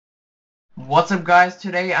What's up guys,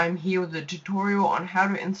 today I'm here with a tutorial on how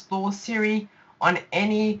to install Siri on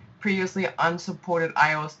any previously unsupported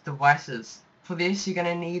iOS devices. For this you're going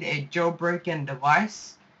to need a jailbroken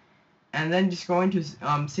device, and then just go into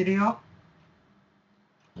cydia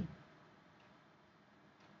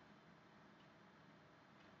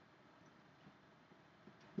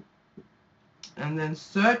and then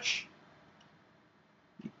search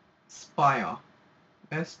Spire.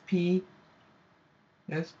 S-P-R-E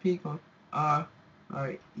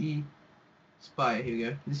Spire. Here we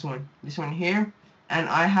go. This one here, and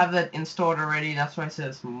I have that installed already. That's why it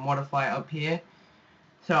says modify up here.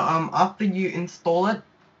 So after you install it,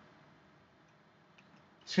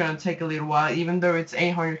 it's gonna take a little while. Even though it's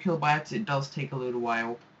 800 kilobytes, it does take a little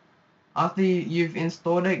while. After you've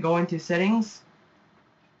installed it, go into settings.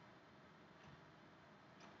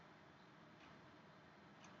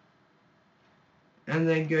 And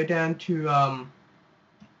then go down to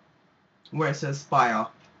where it says Spire.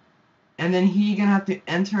 And then here you're going to have to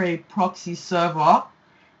enter a proxy server.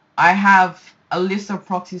 I have a list of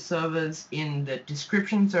proxy servers in the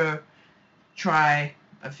description, so try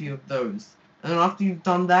a few of those. And then after you've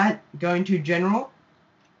done that, go into General.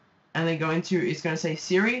 And then go into, it's going to say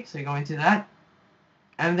Siri, so you go into that.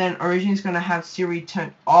 And then originally it's going to have Siri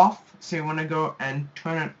turned off, so you want to go and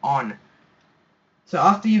turn it on. So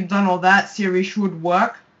after you've done all that, Siri should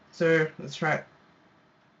work. So let's try it.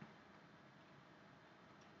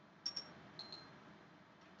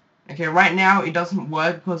 Okay, right now it doesn't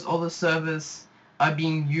work because all the servers are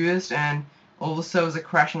being used and all the servers are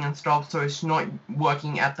crashing and stuff, so it's not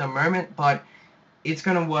working at the moment, but it's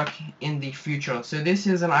going to work in the future. So this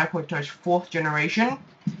is an iPod Touch 4th generation,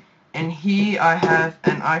 and here I have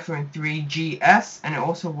an iPhone 3GS, and it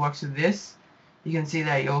also works with this. You can see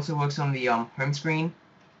that it also works on the home screen,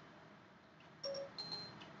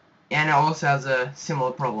 and it also has a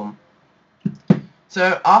similar problem.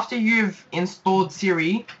 So after you've installed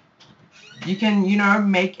Siri, you can,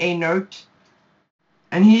 make a note,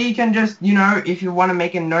 and here you can just, if you want to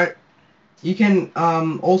make a note, you can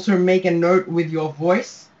also make a note with your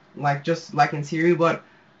voice, just like in Siri, but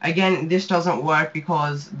again, this doesn't work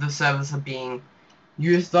because the servers are being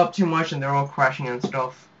used up too much and they're all crashing and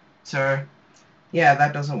stuff. So yeah,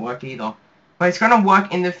 that doesn't work either. But it's gonna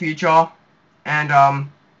work in the future, and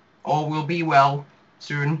all will be well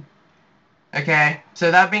soon. Okay, so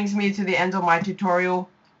that brings me to the end of my tutorial.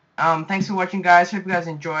 Thanks for watching guys, hope you guys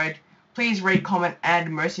enjoyed. Please rate, comment,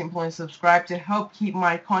 and most importantly subscribe to help keep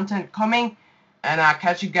my content coming. And I'll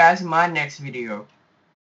catch you guys in my next video.